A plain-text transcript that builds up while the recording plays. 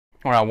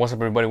Alright, what's up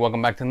everybody?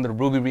 Welcome back to another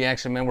RWBY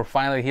reaction, man. We're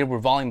finally here. We're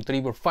volume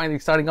 3. We're finally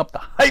starting up the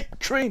hype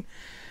train.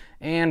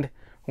 And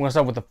we're going to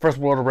start with the first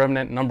World of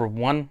Remnant number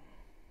 1,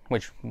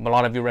 which a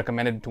lot of you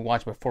recommended to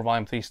watch before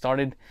volume 3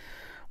 started.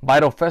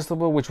 Vytal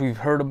Festival, which we've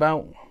heard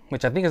about,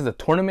 which I think is the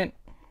tournament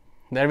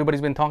that everybody's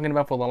been talking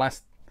about for the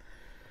last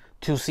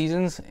 2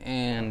 seasons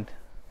and,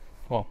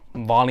 well,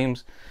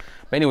 volumes.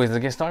 But anyways,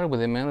 let's get started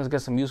with it, man. Let's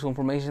get some useful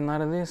information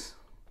out of this.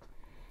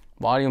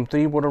 Volume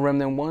 3, World of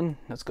Remnant 1.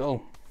 Let's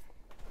go.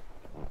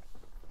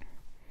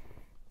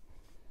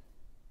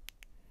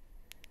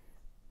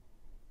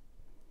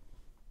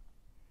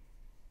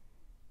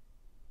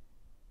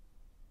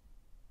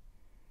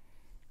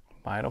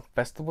 Vytal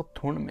Festival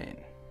Tournament.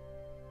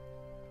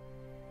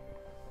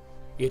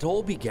 It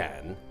all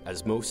began,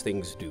 as most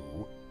things do,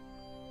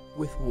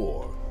 with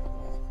war.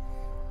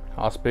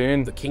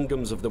 Hospin. The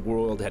kingdoms of the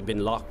world had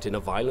been locked in a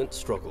violent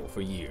struggle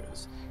for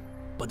years.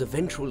 But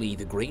eventually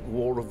the Great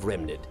War of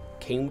Remnant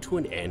came to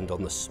an end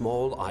on the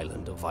small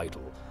island of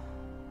Vytal.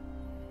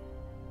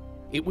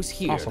 It was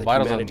here that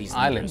humanity's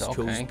leaders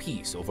chose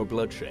peace over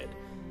bloodshed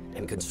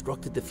and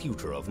constructed the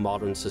future of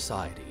modern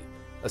society,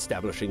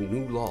 establishing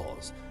new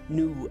laws,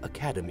 new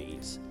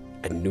academies,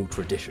 and new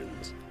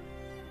traditions.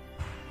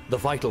 The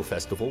Vytal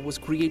Festival was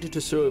created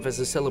to serve as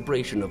a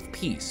celebration of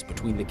peace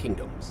between the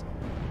kingdoms.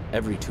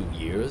 Every 2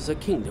 years, a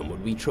kingdom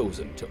would be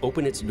chosen to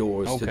open its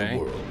doors to the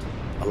world,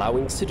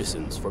 allowing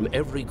citizens from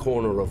every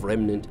corner of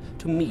Remnant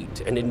to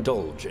meet and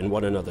indulge in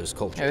one another's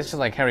culture. Yeah, this is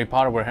like Harry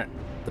Potter, where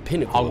the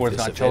pinnacle Hogwarts of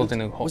this got chosen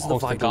to was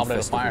host the Goblet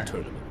of Fire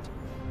tournament.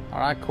 All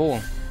right, cool.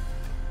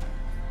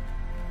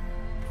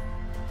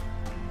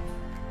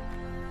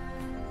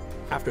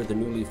 After the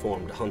newly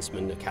formed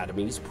Huntsman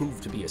Academies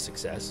proved to be a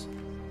success,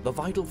 the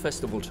Vytal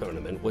Festival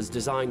Tournament was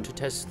designed to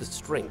test the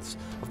strengths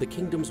of the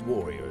kingdom's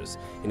warriors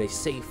in a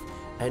safe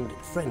and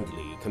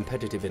friendly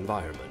competitive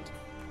environment.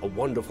 A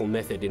wonderful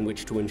method in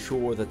which to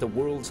ensure that the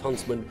world's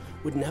huntsmen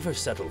would never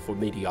settle for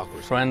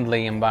mediocrity.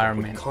 Friendly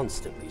environment. Would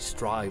constantly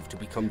strive to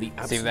become the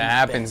absolute See if that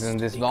happens best in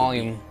this they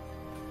volume.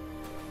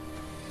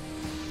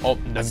 could be. Oh,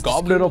 the As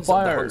Goblet of skills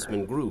Fire. The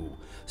huntsmen grew,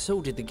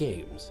 so did the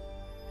games.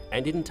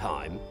 And in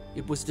time,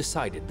 it was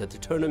decided that the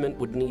tournament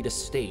would need a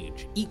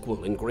stage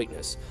equal in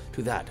greatness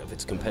to that of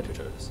its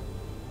competitors.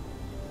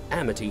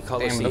 Amity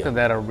Coliseum. Damn, look at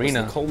that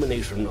arena. Was the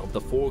culmination of the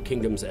Four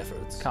Kingdoms'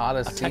 efforts.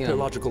 A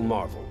technological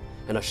marvel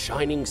and a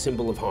shining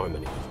symbol of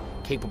harmony,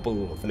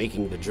 capable of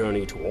making the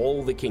journey to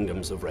all the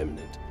kingdoms of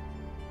Remnant.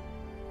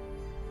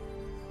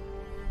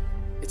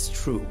 It's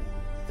true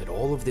that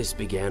all of this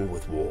began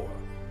with war.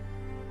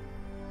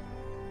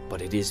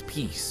 But it is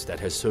peace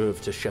that has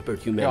served to shepherd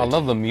humanity. I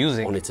love the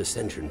music. On its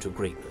ascension to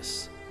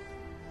greatness.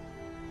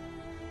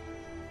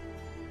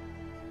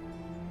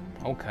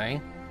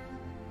 Okay.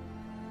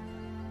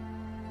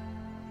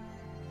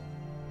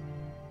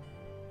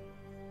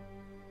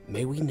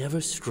 May we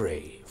never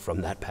stray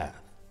from that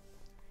path.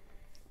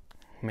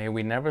 May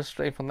we never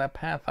stray from that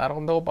path. I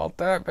don't know about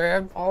that,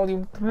 man.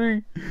 Volume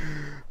 3.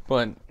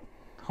 But,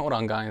 hold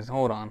on, guys.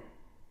 Hold on.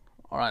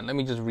 Alright, let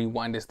me just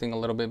rewind this thing a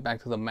little bit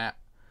back to the map.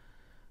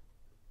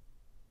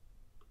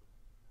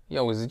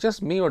 Yo, is it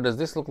just me or does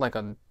this look like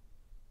a...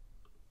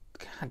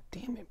 God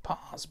damn it,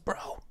 pause,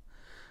 bro.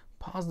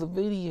 Pause the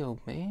video,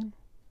 man.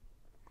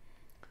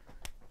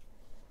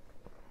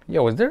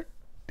 Yo, is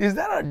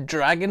that a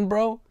dragon,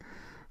 bro?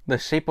 The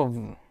shape of...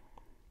 So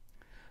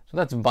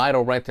that's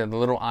Vytal right there, the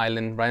little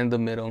island right in the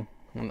middle.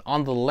 And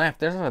on the left,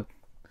 there's a...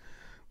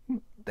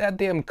 That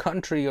damn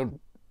country or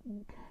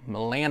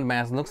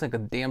landmass looks like a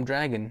damn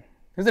dragon.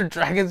 Is there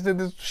dragons in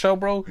this show,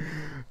 bro?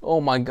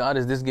 Oh my god,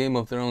 is this Game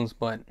of Thrones,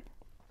 but...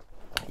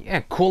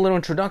 Yeah, cool little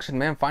introduction,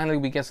 man. Finally,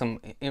 we get a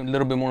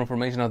little bit more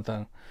information of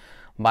the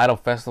Vytal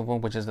Festival,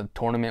 which is the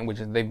tournament which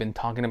they've been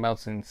talking about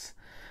since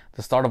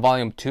the start of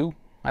Volume 2,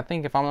 I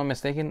think, if I'm not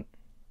mistaken.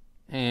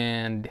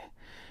 And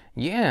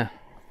yeah,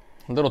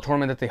 a little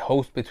tournament that they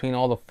host between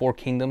all the 4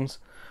 kingdoms,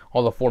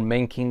 all the 4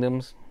 main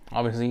kingdoms.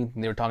 Obviously,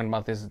 they were talking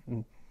about this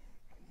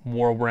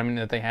war of remnant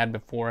that they had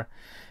before,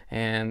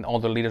 and all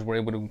the leaders were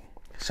able to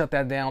shut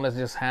that down. Let's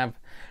just have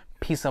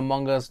peace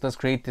among us. Let's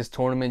create this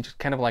tournament, just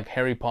kind of like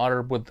Harry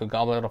Potter with the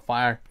Goblet of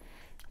Fire.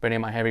 For any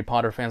of my Harry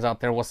Potter fans out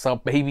there, what's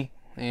up, baby?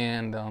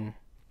 And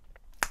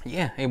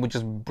yeah, it would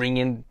just bring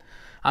in,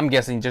 I'm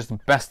guessing, just the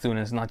best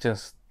students, not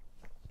just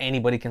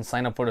anybody can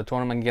sign up for the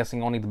tournament. I'm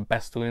guessing only the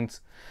best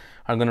students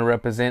are going to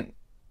represent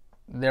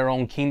their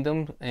own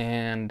kingdom.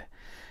 And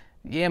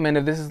yeah, man,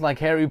 if this is like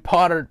Harry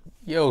Potter,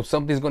 yo,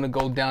 something's going to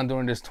go down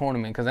during this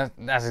tournament, because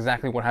that's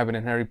exactly what happened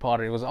in Harry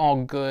Potter. It was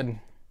all good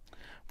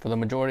for the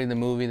majority of the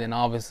movie, then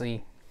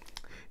obviously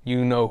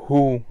you know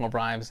who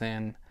arrives.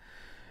 And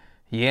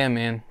yeah,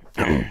 man,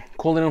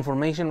 cool little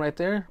information right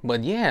there.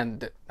 But yeah,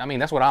 I mean,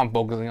 that's what I'm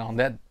focusing on,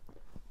 that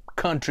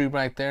country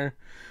right there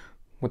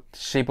with the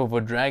shape of a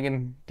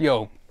dragon.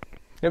 Yo,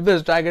 if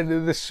there's dragon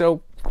in this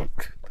show,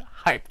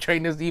 hype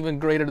train is even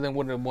greater than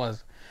what it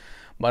was.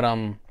 But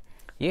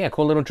yeah,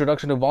 cool little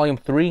introduction to Volume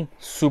 3.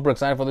 Super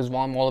excited for this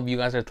volume. All of you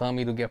guys are telling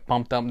me to get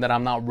pumped up, that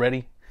I'm not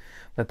ready,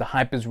 that the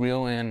hype is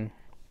real, and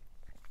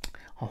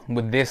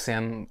with this,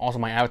 and also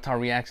my avatar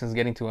reactions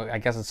getting to, I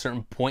guess, a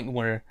certain point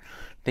where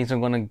things are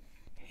going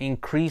to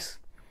increase.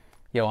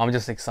 Yo, I'm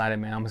just excited,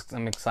 man.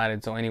 I'm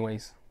excited. So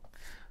anyways,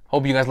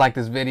 hope you guys like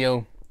this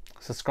video.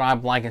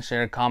 Subscribe, like, and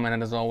share, comment,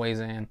 and as always,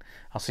 and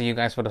I'll see you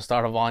guys for the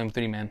start of Volume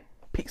 3, man.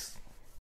 Peace.